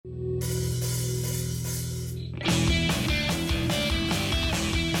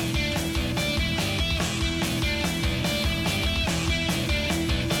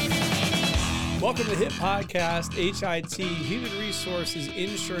Welcome to HIT Podcast, HIT, Human Resources,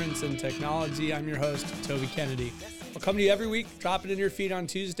 Insurance, and Technology. I'm your host, Toby Kennedy. I'll come to you every week, drop it in your feed on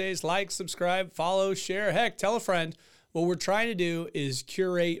Tuesdays. Like, subscribe, follow, share, heck, tell a friend. What we're trying to do is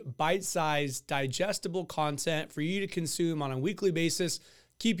curate bite-sized, digestible content for you to consume on a weekly basis,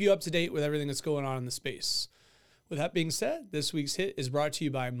 keep you up to date with everything that's going on in the space. With that being said, this week's hit is brought to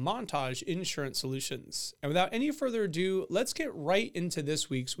you by Montage Insurance Solutions. And without any further ado, let's get right into this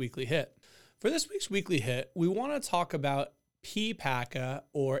week's weekly hit. For this week's weekly hit, we want to talk about PPACA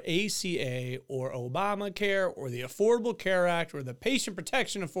or ACA or Obamacare or the Affordable Care Act or the Patient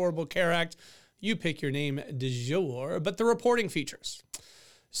Protection Affordable Care Act. You pick your name du jour, but the reporting features.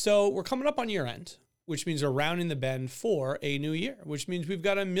 So we're coming up on year end, which means we're rounding the bend for a new year, which means we've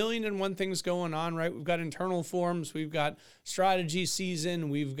got 1,000,001 things going on, right? We've got internal forms, we've got strategy season,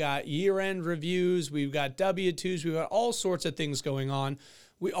 we've got year-end reviews, we've got W-2s, we've got all sorts of things going on.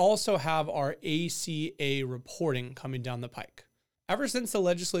 We also have our ACA reporting coming down the pike. Ever since the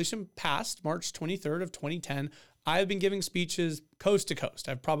legislation passed March 23rd of 2010, I've been giving speeches coast to coast.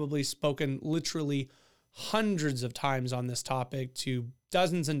 I've probably spoken literally hundreds of times on this topic to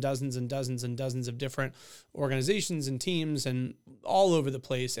dozens and dozens and dozens and dozens of different organizations and teams and all over the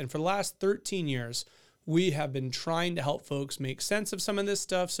place. And for the last 13 years, we have been trying to help folks make sense of some of this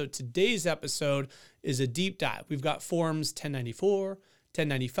stuff. So today's episode is a deep dive. We've got forms 1094,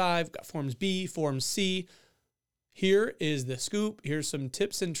 1095, got forms B, forms C. Here is the scoop. Here's some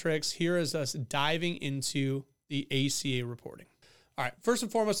tips and tricks. Here is us diving into the ACA reporting. All right, first and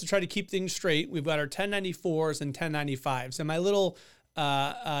foremost, to try to keep things straight, we've got our 1094s and 1095s. And my little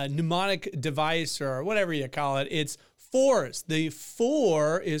mnemonic device or whatever you call it, it's fours. The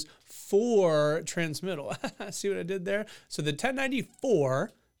four is for transmittal. See what I did there? So the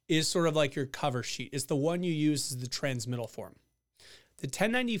 1094 is sort of like your cover sheet. It's the one you use as the transmittal form. The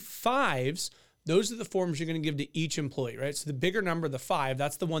 1095s, those are the forms you're going to give to each employee, right? So the bigger number, the 5,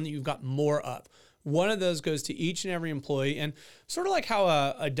 that's the one that you've got more of. One of those goes to each and every employee. And sort of like how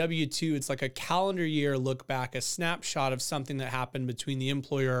a W-2, it's like a calendar year look back, a snapshot of something that happened between the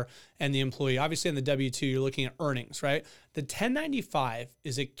employer and the employee. Obviously on the W-2, you're looking at earnings, right? The 1095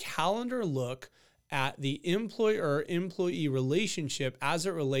 is a calendar look at the employer-employee relationship as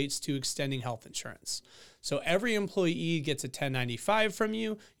it relates to extending health insurance. So every employee gets a 1095 from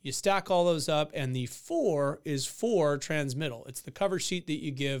you, you stack all those up, and the 4 is for transmittal. It's the cover sheet that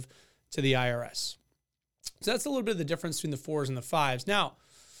you give to the IRS. So that's a little bit of the difference between the 4s and the 5s. Now,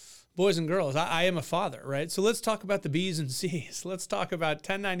 boys and girls, I am a father, right? So let's talk about the B's and C's. Let's talk about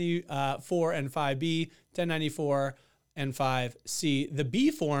 1094 and 5B, 1094 and 5C. The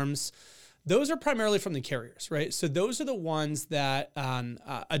B forms, those are primarily from the carriers, right? So those are the ones that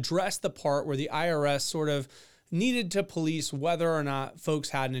address the part where the IRS sort of needed to police whether or not folks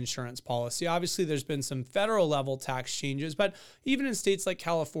had an insurance policy. Obviously, there's been some federal level tax changes, but even in states like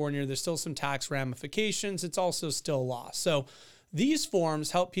California, there's still some tax ramifications. It's also still law. So these forms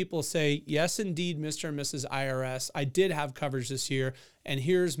help people say, yes, indeed, Mr. and Mrs. IRS, I did have coverage this year, and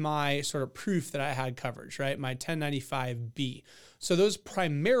here's my sort of proof that I had coverage, right? My 1095B. So those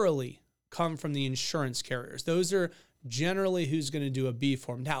primarily come from the insurance carriers. Those are generally who's going to do a B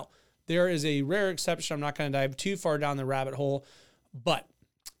form. Now, there is a rare exception. I'm not going to dive too far down the rabbit hole, but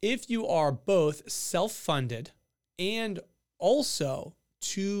if you are both self-funded and also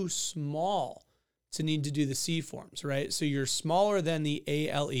too small to need to do the C forms, right? So you're smaller than the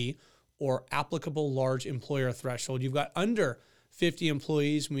ALE or applicable large employer threshold. You've got under 50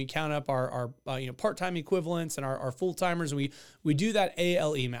 employees when we count up our part-time equivalents and our full-timers, and we do that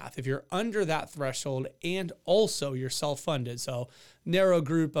ALE math. If you're under that threshold and also you're self-funded, so narrow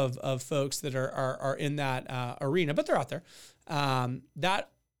group of folks that are in that arena, but they're out there, that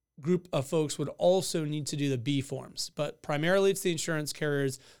group of folks would also need to do the B forms, but primarily it's the insurance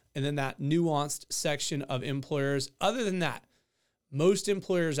carriers and then that nuanced section of employers. Other than that, most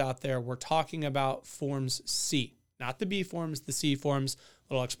employers out there, we're talking about forms C. Not the B forms, the C forms.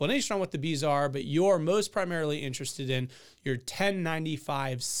 A little explanation on what the B's are, but you're most primarily interested in your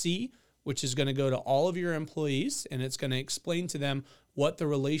 1095C, which is going to go to all of your employees, and it's going to explain to them what the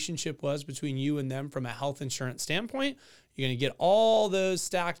relationship was between you and them from a health insurance standpoint. You're going to get all those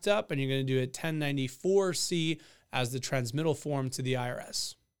stacked up, and you're going to do a 1094C as the transmittal form to the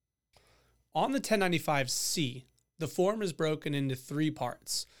IRS. On the 1095C, the form is broken into 3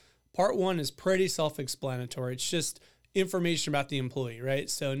 parts. Part 1 is pretty self-explanatory. It's just information about the employee, right?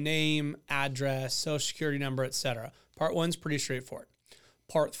 So name, address, social security number, etc. Part 1 is pretty straightforward.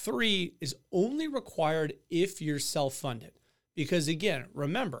 Part 3 is only required if you're self-funded. Because again,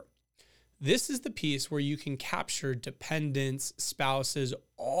 remember, this is the piece where you can capture dependents, spouses,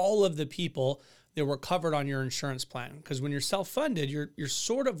 all of the people that were covered on your insurance plan. Because when you're self-funded, you're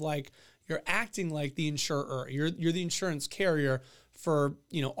sort of like, you're acting like the insurer. You're the insurance carrier for,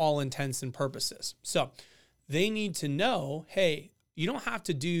 all intents and purposes. So they need to know, hey, you don't have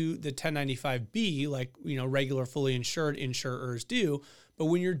to do the 1095B like, regular fully insured insurers do. But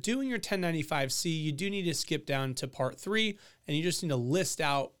when you're doing your 1095C, you do need to skip down to part 3, and you just need to list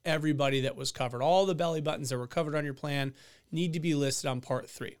out everybody that was covered. All the belly buttons that were covered on your plan need to be listed on part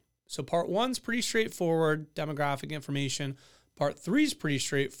 3. So part 1's pretty straightforward, demographic information. Part 3 is pretty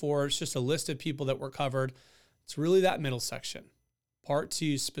straightforward. It's just a list of people that were covered. It's really that middle section. Part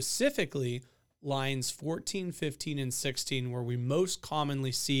 2 specifically, lines 14, 15, and 16, where we most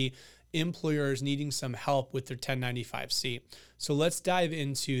commonly see employers needing some help with their 1095C. So let's dive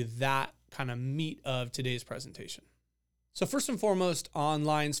into that kind of meat of today's presentation. So first and foremost, on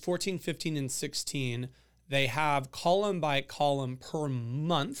lines 14, 15, and 16, they have column by column per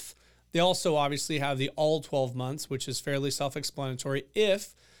month. They also obviously have the all 12 months, which is fairly self-explanatory.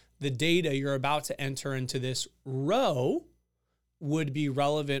 If the data you're about to enter into this row would be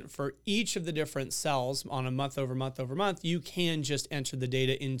relevant for each of the different cells on a month over month over month, you can just enter the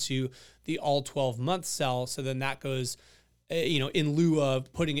data into the all 12 month cell. So then that goes, in lieu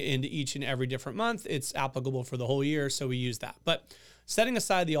of putting it into each and every different month, it's applicable for the whole year. So we use that. But setting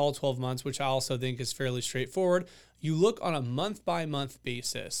aside the all 12 months, which I also think is fairly straightforward, you look on a month by month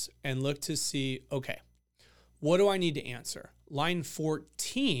basis and look to see, okay, what do I need to answer? Line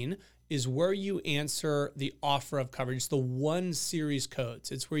 14 is where you answer the offer of coverage, the 1 series codes.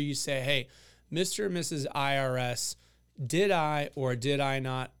 It's where you say, hey, Mr. and Mrs. IRS, did I or did I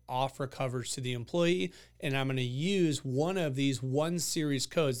not offer coverage to the employee? And I'm going to use one of these 1 series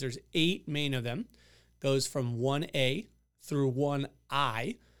codes. There's 8 main of them. Goes from 1A through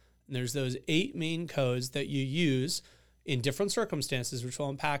 1I. And there's those 8 main codes that you use in different circumstances, which we'll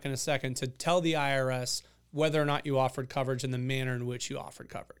unpack in a second, to tell the IRS whether or not you offered coverage and the manner in which you offered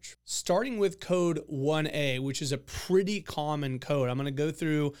coverage. Starting with code 1A, which is a pretty common code. I'm going to go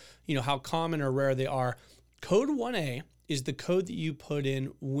through, how common or rare they are. Code 1A is the code that you put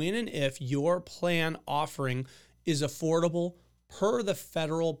in when and if your plan offering is affordable per the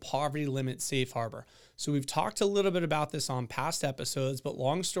federal poverty limit safe harbor. So we've talked a little bit about this on past episodes, but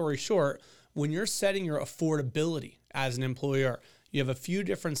long story short, when you're setting your affordability as an employer, you have a few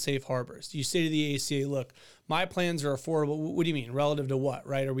different safe harbors. You say to the ACA, look, my plans are affordable. What do you mean? Relative to what,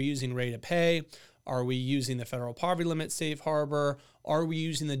 right? Are we using rate of pay? Are we using the federal poverty limit safe harbor? Are we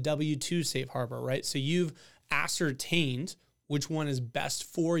using the W-2 safe harbor, right? So you've ascertained which one is best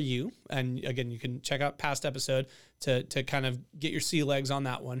for you. And again, you can check out past episode to kind of get your sea legs on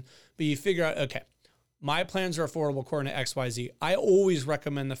that one. But you figure out, okay, my plans are affordable according to XYZ. I always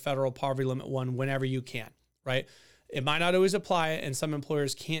recommend the federal poverty limit one whenever you can, right? It might not always apply, and some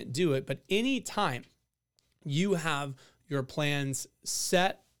employers can't do it, but anytime you have your plans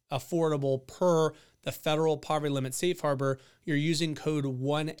set affordable per the federal poverty limit safe harbor, you're using code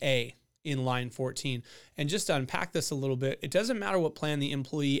 1A in line 14. And just to unpack this a little bit, it doesn't matter what plan the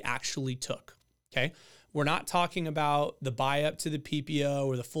employee actually took, okay? We're not talking about the buy up to the PPO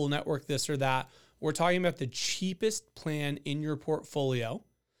or the full network this or that. We're talking about the cheapest plan in your portfolio.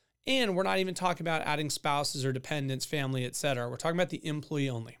 And we're not even talking about adding spouses or dependents, family, et cetera. We're talking about the employee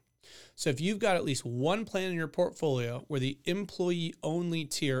only. So if you've got at least one plan in your portfolio where the employee only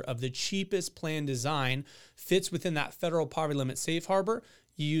tier of the cheapest plan design fits within that federal poverty limit safe harbor,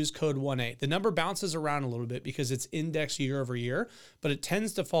 you use code 1A. The number bounces around a little bit because it's indexed year over year, but it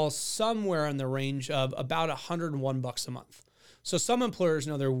tends to fall somewhere in the range of about $101 a month. So some employers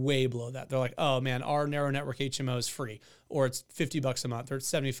know they're way below that. They're like, oh man, our narrow network HMO is free, or it's $50 a month, or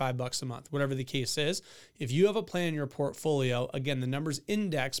it's $75 a month, whatever the case is. If you have a plan in your portfolio, again, the number's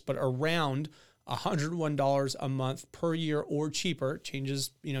indexed, but around $101 a month per year or cheaper,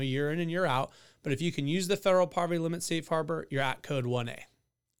 changes, year in and year out. But if you can use the federal poverty limit safe harbor, you're at code 1A.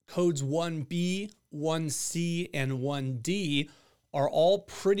 Codes 1B, 1C, and 1D are all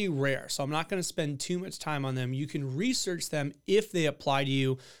pretty rare. So I'm not going to spend too much time on them. You can research them if they apply to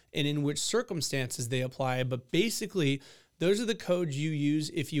you and in which circumstances they apply. But basically, those are the codes you use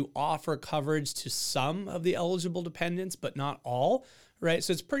if you offer coverage to some of the eligible dependents, but not all, right?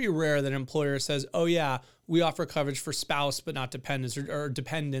 So it's pretty rare that an employer says, oh yeah, we offer coverage for spouse, but not dependents, or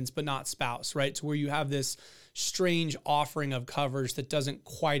dependents, but not spouse, right? So where you have this strange offering of coverage that doesn't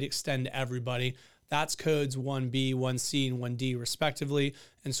quite extend to everybody. That's codes 1B, 1C, and 1D respectively,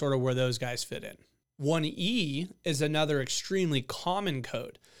 and sort of where those guys fit in. 1E is another extremely common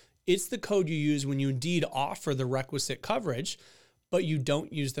code. It's the code you use when you indeed offer the requisite coverage, but you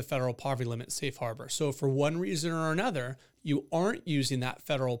don't use the federal poverty limit safe harbor. So for one reason or another, you aren't using that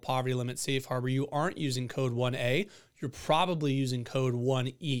federal poverty limit safe harbor, you aren't using code 1A, you're probably using code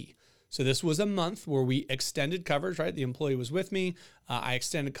 1E. So this was a month where we extended coverage, right? The employee was with me. I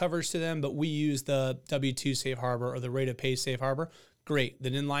extended coverage to them, but we used the W-2 safe harbor or the rate of pay safe harbor. Great.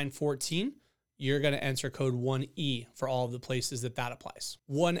 Then in line 14, you're going to enter code 1E for all of the places that applies.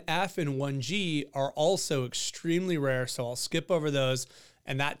 1F and 1G are also extremely rare, so I'll skip over those.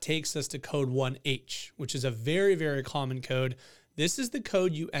 And that takes us to code 1H, which is a very, very common code. This is the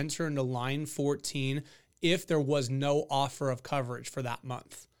code you enter into line 14 if there was no offer of coverage for that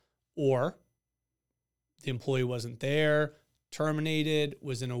month, or the employee wasn't there, terminated,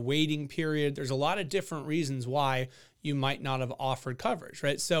 was in a waiting period. There's a lot of different reasons why you might not have offered coverage,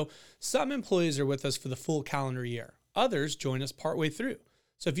 right? So some employees are with us for the full calendar year. Others join us partway through.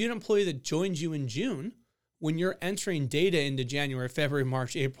 So if you have an employee that joins you in June, when you're entering data into January, February,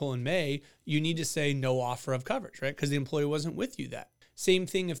 March, April, and May, you need to say no offer of coverage, right? Because the employee wasn't with you then. Same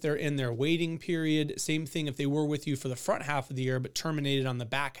thing if they're in their waiting period. Same thing if they were with you for the front half of the year, but terminated on the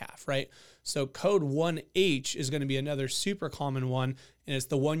back half, right? So code 1H is going to be another super common one, and it's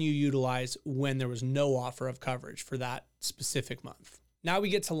the one you utilize when there was no offer of coverage for that specific month. Now we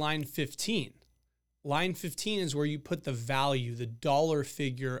get to line 15. Line 15 is where you put the value, the dollar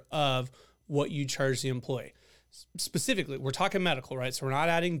figure of what you charge the employee. Specifically, we're talking medical, right? So we're not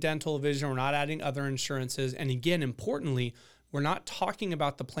adding dental, vision, we're not adding other insurances. And again, importantly, we're not talking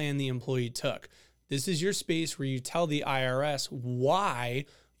about the plan the employee took. This is your space where you tell the IRS why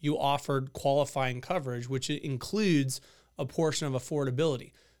you offered qualifying coverage, which includes a portion of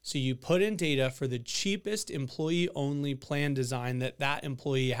affordability. So you put in data for the cheapest employee-only plan design that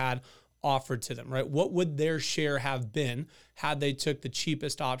employee had offered to them, right? What would their share have been had they took the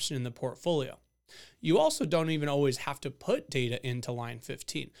cheapest option in the portfolio? You also don't even always have to put data into line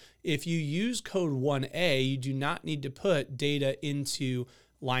 15. If you use code 1A, you do not need to put data into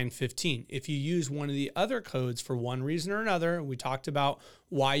line 15. If you use one of the other codes for one reason or another, we talked about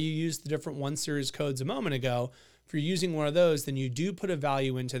why you use the different 1 series codes a moment ago. If you're using one of those, then you do put a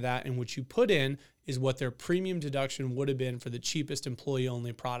value into that, and what you put in is what their premium deduction would have been for the cheapest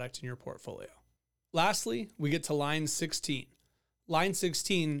employee-only product in your portfolio. Lastly, we get to line 16. Line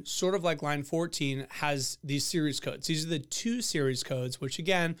 16, sort of like line 14, has these series codes. These are the 2 series codes, which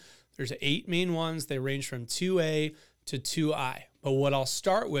again, there's 8 main ones. They range from 2A to 2I. But what I'll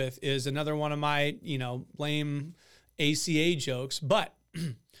start with is another one of my, lame ACA jokes, but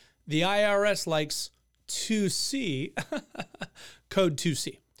the IRS likes 2C, code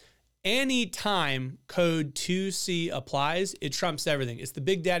 2C. Anytime code 2C applies, it trumps everything. It's the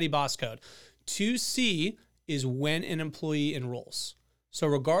Big Daddy Boss code. 2C is when an employee enrolls. So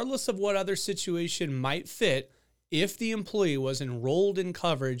regardless of what other situation might fit, if the employee was enrolled in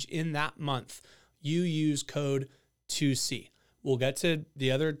coverage in that month, you use code 2C. We'll get to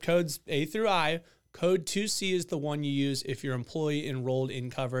the other codes A through I. Code 2C is the one you use if your employee enrolled in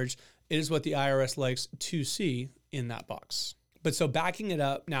coverage. It is what the IRS likes 2C in that box. But so backing it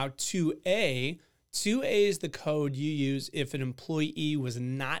up now, 2A is the code you use if an employee was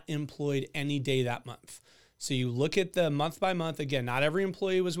not employed any day that month. So you look at the month by month. Again, not every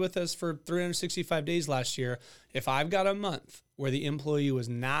employee was with us for 365 days last year. If I've got a month where the employee was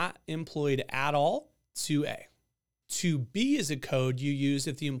not employed at all, 2A. 2B is a code you use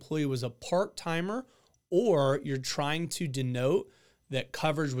if the employee was a part-timer or you're trying to denote that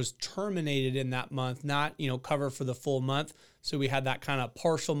coverage was terminated in that month, not, cover for the full month. So we had that kind of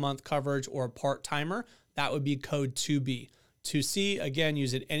partial month coverage or part-timer. That would be code 2B. 2C, again,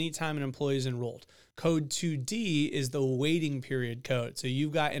 use it anytime an employee is enrolled. Code 2D is the waiting period code. So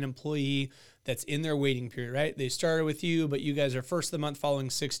you've got an employee that's in their waiting period, right? They started with you, but you guys are first of the month following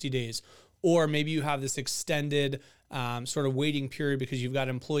 60 days. Or maybe you have this extended sort of waiting period because you've got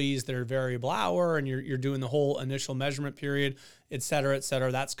employees that are variable hour and you're doing the whole initial measurement period, et cetera, et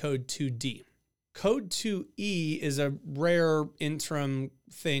cetera. That's code 2D. Code 2E is a rare interim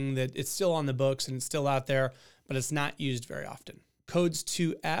thing that it's still on the books and it's still out there, but it's not used very often. Codes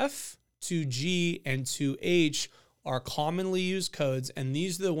 2F, 2G, and 2H are commonly used codes, and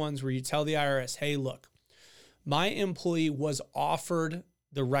these are the ones where you tell the IRS, hey, look, my employee was offered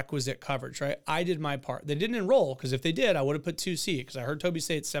the requisite coverage, right? I did my part. They didn't enroll, because if they did, I would have put 2C, because I heard Toby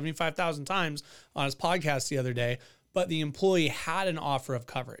say it 75,000 times on his podcast the other day, but the employee had an offer of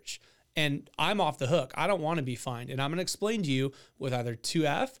coverage, and I'm off the hook. I don't want to be fined, and I'm going to explain to you with either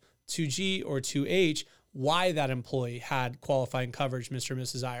 2F, 2G, or 2H why that employee had qualifying coverage, Mr. and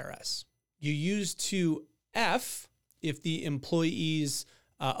Mrs. IRS. You use 2F if the employee's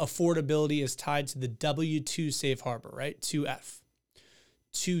affordability is tied to the W-2 safe harbor, right? 2F.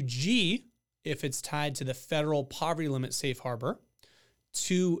 2G, if it's tied to the federal poverty limit safe harbor.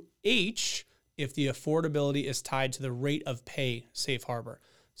 2H, if the affordability is tied to the rate of pay safe harbor.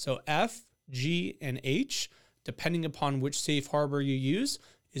 So F, G, and H, depending upon which safe harbor you use,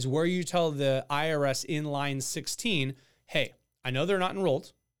 is where you tell the IRS in line 16, hey, I know they're not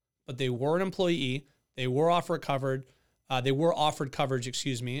enrolled, but they were an employee, they were offered coverage, and they were offered coverage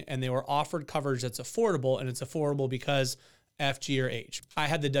that's affordable, and it's affordable because F, G, or H. I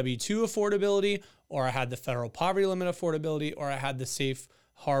had the W-2 affordability, or I had the federal poverty limit affordability, or I had the safe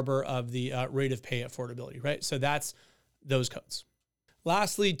harbor of the rate of pay affordability, right? So that's those codes.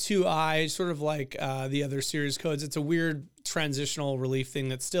 Lastly, 2I, sort of like the other series codes, it's a weird transitional relief thing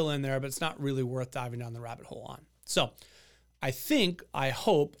that's still in there, but it's not really worth diving down the rabbit hole on. So I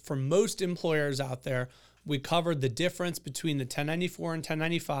hope for most employers out there, we covered the difference between the 1094 and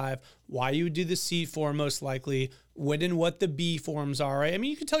 1095, why you would do the C form most likely, when and what the B forms are, right? I mean,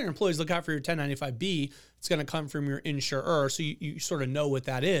 you can tell your employees, look out for your 1095B. It's going to come from your insurer, so you sort of know what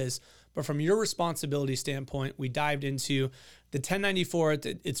that is. But from your responsibility standpoint, we dived into the 1094.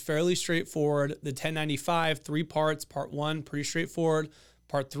 It's fairly straightforward. The 1095, 3 parts. Part 1, pretty straightforward.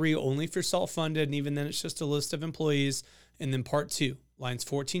 Part 3, only if you're self-funded, and even then it's just a list of employees. And then Part 2, lines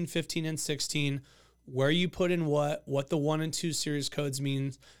 14, 15, and 16, where you put in what the 1 and 2 series codes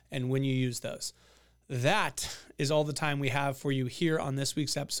means, and when you use those. That is all the time we have for you here on this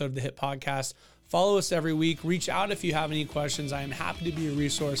week's episode of the HIT Podcast. Follow us every week. Reach out if you have any questions. I am happy to be a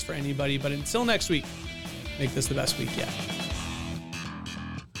resource for anybody. But until next week, make this the best week yet.